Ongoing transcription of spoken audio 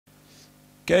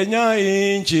Kenya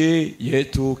inchi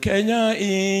yetu, Kenya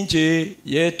inchi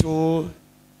yetu.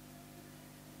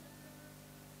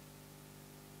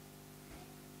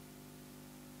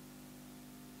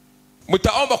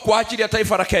 Mutaomba kwa ajili ya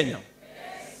taifa la Kenya?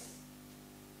 Yes.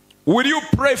 Will you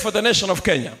pray for the nation of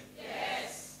Kenya?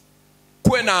 Yes.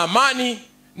 Kuwe na amani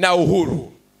na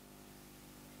uhuru.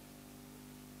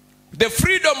 The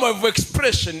freedom of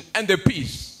expression and the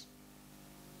peace.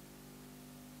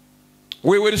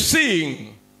 We will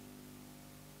sing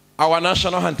our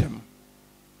national anthem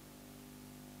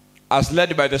as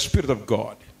led by the Spirit of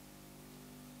God.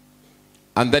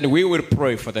 And then we will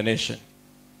pray for the nation.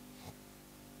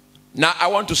 Now, I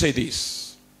want to say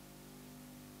this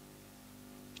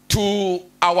to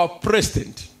our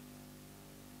president.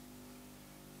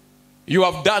 You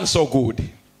have done so good.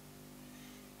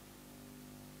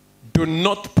 Do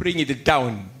not bring it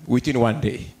down within one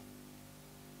day.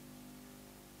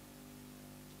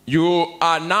 You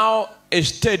are now a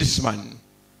statesman.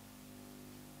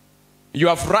 You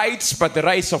have rights, but the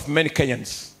rights of many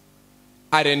Kenyans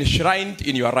are enshrined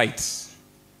in your rights.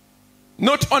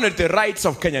 Not only the rights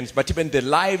of Kenyans, but even the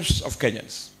lives of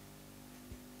Kenyans.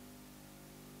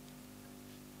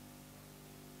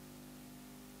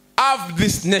 Have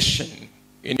this nation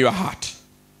in your heart.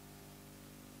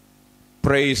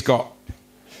 Praise God.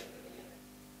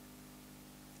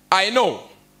 I know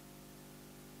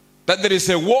that there is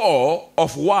a war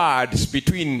of words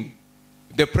between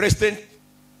the president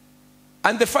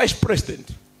and the vice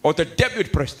president or the deputy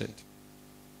president.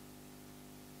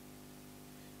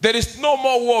 There is no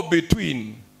more war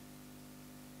between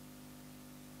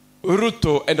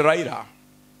Ruto and Raila.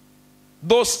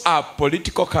 Those are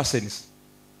political cousins.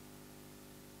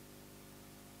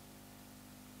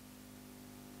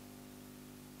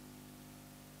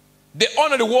 The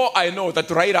only war I know that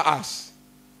Raila has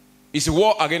is a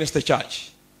war against the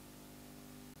church.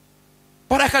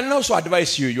 But I can also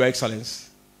advise you, Your Excellency,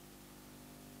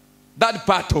 that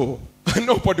battle,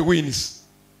 nobody wins.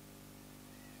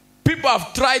 People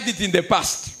have tried it in the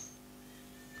past.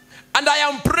 And I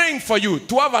am praying for you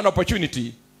to have an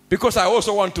opportunity, because I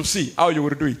also want to see how you will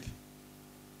do it.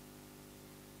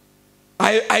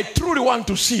 I truly want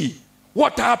to see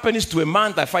what happens to a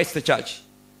man that fights the church.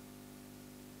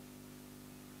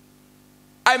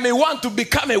 I may want to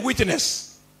become a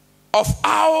witness of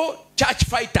how church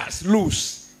fighters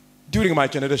lose during my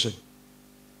generation.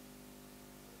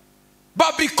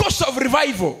 But because of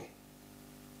revival,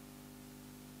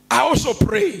 I also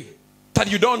pray that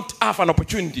you don't have an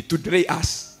opportunity to delay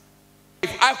us.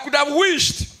 If I could have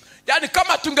wished, yani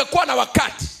kama tungekuwa na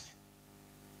wakati.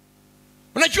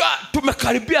 Unajua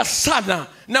tumekaribia sana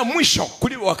na mwisho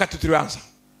kuliko wakati tulianza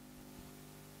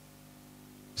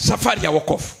safari ya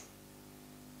wokovu.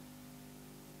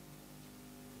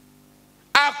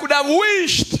 I could have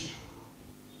wished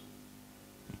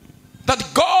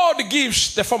that God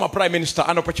gives the former Prime Minister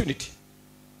an opportunity,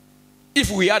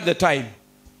 if we had the time,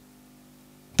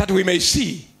 that we may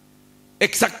see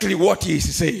exactly what he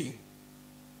is saying.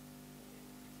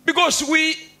 Because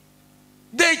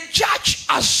the church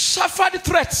has suffered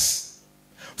threats.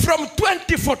 From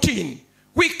 2014,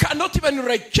 we cannot even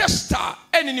register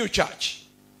any new church.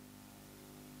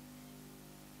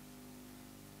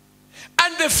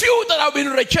 And the few that have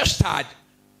been registered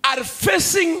are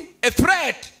facing a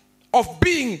threat of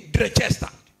being registered.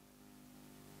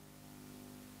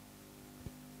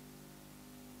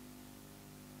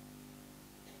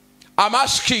 I'm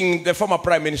asking the former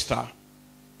Prime Minister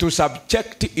to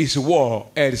subject his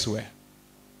war elsewhere.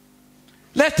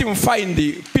 Let him find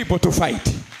the people to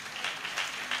fight.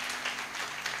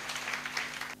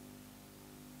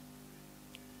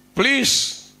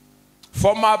 Please,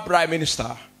 former Prime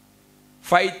Minister,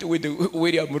 fight with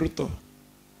William Ruto,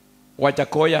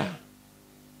 Wajakoya,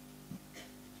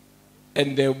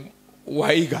 and the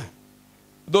Waiga.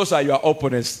 Those are your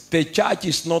opponents. The church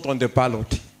is not on the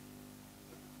ballot.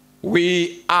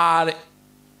 We are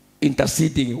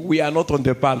interceding. We are not on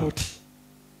the ballot.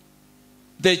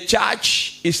 The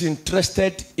church is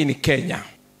interested in Kenya.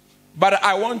 But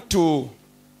I want to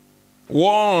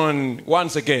warn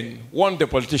once again, warn the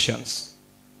politicians.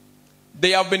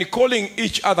 They have been calling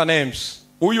each other names.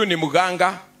 Huyu ni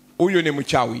muganga, huyu ni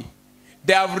mchawi.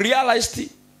 They have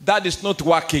realized that is not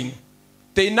working.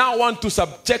 They now want to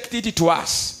subject it to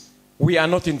us. We are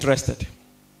not interested.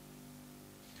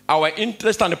 Our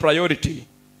interest and priority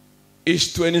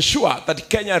is to ensure that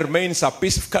Kenya remains a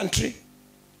peaceful country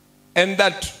and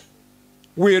that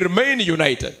we remain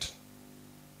united.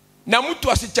 Na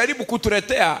mtu asijaribu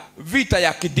kutuletea vita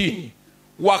ya kidini.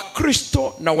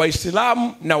 Wakristo na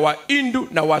Waislamu na Wahindu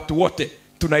na watu wote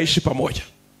tunaishi pamoja.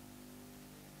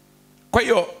 Kwa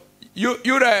hiyo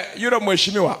yule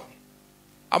mheshimiwa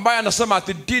ambaye anasema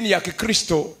ati dini ya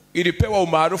Kikristo ilipewa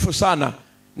umaarufu sana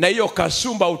na hiyo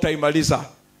kasumba utaimaliza.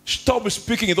 Stop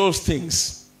speaking those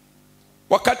things.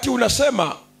 Wakati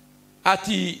unasema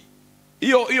ati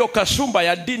hiyo kasumba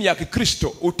ya dini ya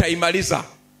Kikristo utaimaliza,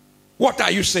 what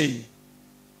are you saying?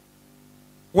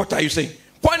 What are you saying?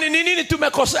 Kwani nini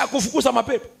tumekosea kufukuza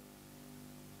mapepo?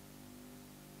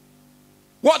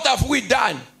 What have we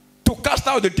done to cast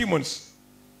out the demons?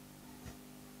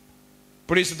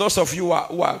 Please, those of you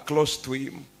who are close to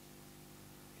him,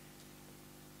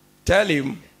 tell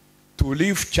him to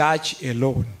leave church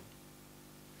alone.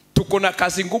 Tuko na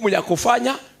kazi ngumu ya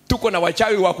kufanya, tuko na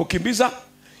wachawi wa kukimbiza.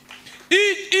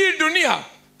 Hii dunia,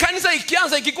 kanisa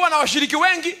ikianza ikikuwa na washiriki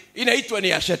wengi, inaitwa ni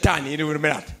ya shetani, ni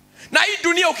Illuminati. Na hii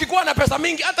dunia ukikuwa na pesa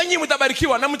mingi, hata nyinyi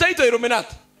mtabarikiwa na mtaitwa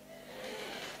Illuminati.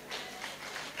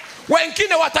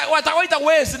 Wengine watawaita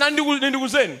wezi na ndugu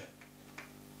zenu.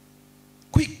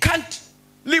 We can't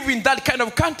live in that kind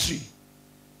of country.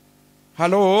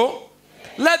 Hello?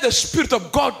 Let the Spirit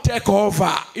of God take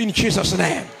over in Jesus'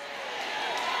 name.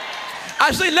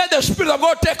 I say let the Spirit of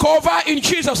God take over in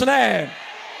Jesus' name.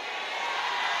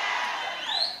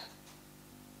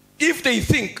 If they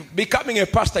think becoming a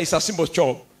pastor is a simple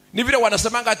job, ni vile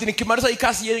wanasemanga ati nikimaliza hii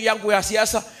kazi yangu ya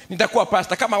siasa nitakuwa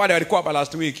pastor, kama wale walikuwa hapa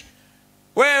last week.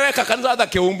 Wewe kanisa hata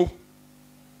keumbu.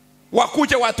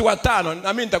 Wakuje watu 5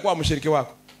 na mimi nitakuwa mshiriki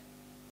wako.